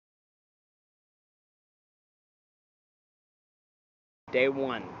Day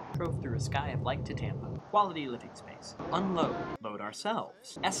 1. Drove through a sky of light to Tampa. Quality living space. Unload. Load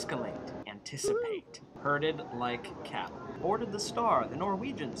ourselves. Escalate. Anticipate. Herded like cattle. Boarded the Star, the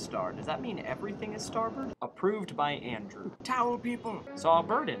Norwegian Star. Does that mean everything is starboard? Approved by Andrew. Towel people. Saw a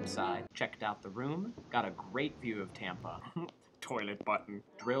bird inside. Checked out the room. Got a great view of Tampa. Toilet button.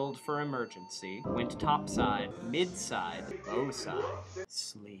 Drilled for emergency. Went topside, mid-side, low side.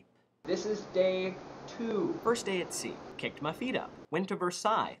 Sleep. This is day 2. First day at sea. Kicked my feet up. Went to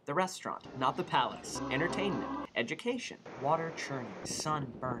Versailles, the restaurant, not the palace. Entertainment. Education. Water churning.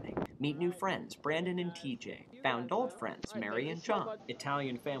 Sun burning. Meet new friends, Brandon and TJ. Found old friends, Mary and John.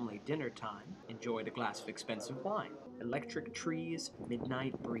 Italian family dinner time. Enjoyed a glass of expensive wine. Electric trees,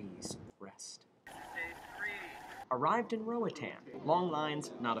 midnight breeze. Rest. Arrived in Roatan. Long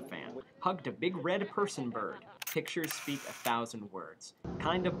lines, not a fan. Hugged a big red person bird. Pictures speak 1,000 words.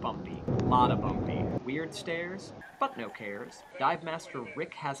 Kind of bumpy. Lot of bumpy. Weird stares, but no cares. Dive master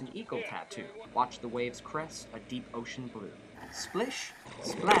Rick has an eagle tattoo. Watch the waves crest a deep ocean blue. Splish,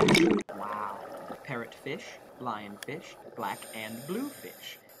 splash. Wow. Parrotfish, lionfish, black and blue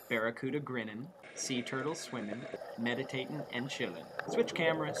fish. Barracuda grinnin', sea turtle swimming, meditating and chillin'. Switch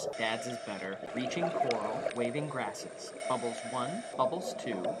cameras, dad's is better. Reaching coral, waving grasses. Bubbles 1, bubbles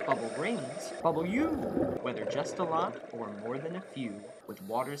 2, bubble rings, bubble you. Whether just a lot or more than a few, with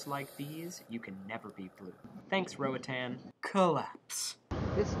waters like these, you can never be blue. Thanks, Roatan. Collapse.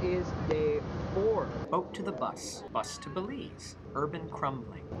 This is day 4. Boat to the bus to Belize. Urban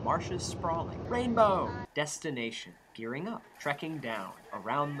crumbling, marshes sprawling. Rainbow! Destination, gearing up, trekking down,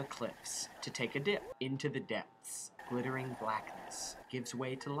 around the cliffs, to take a dip into the depths. Glittering blackness gives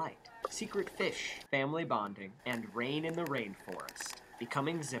way to light. Secret fish, family bonding, and rain in the rainforest.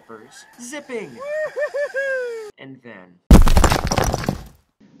 Becoming zippers, zipping! And then...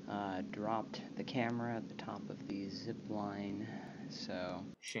 Dropped the camera at the top of the zip line, so...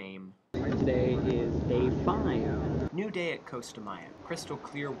 Shame. Today is day 5. New day at Costa Maya. Crystal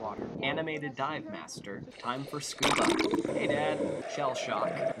clear water. Animated dive master. Time for scuba. Hey Dad. Shell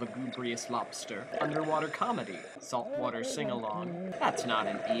shock. Lugubrious lobster. Underwater comedy. Saltwater sing-along. That's not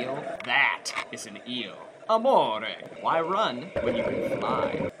an eel. That is an eel. Amore! Why run when you can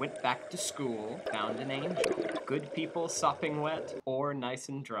fly? Went back to school, found an angel. Good people sopping wet or nice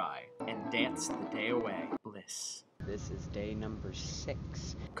and dry, and danced the day away. Bliss. This is day number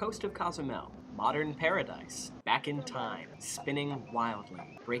 6. Coast of Cozumel. Modern paradise. Back in time. Spinning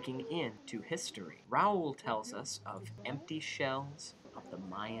wildly. Breaking into history. Raoul tells us of empty shells of the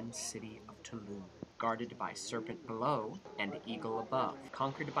Mayan city of Tulum. Guarded by serpent below and eagle above,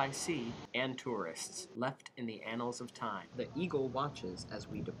 conquered by sea and tourists, left in the annals of time. The eagle watches as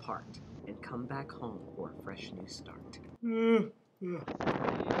we depart and come back home for a fresh new start.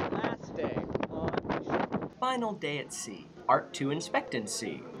 Last day on... Final day at sea. Art to inspect and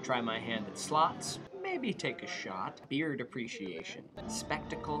see. Try my hand at slots. Maybe take a shot. Beard appreciation.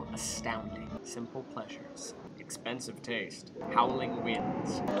 Spectacle astounding. Simple pleasures. Expensive taste. Howling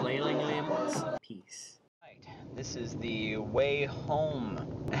winds. Flailing limbs. Peace. Right. This is the way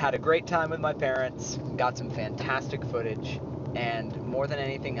home. I had a great time with my parents. Got some fantastic footage. And more than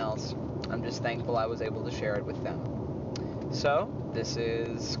anything else, I'm just thankful I was able to share it with them. So, this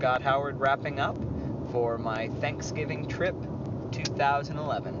is Scott Howard wrapping up for my Thanksgiving trip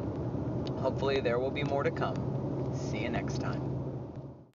 2011. Hopefully there will be more to come. See you next time.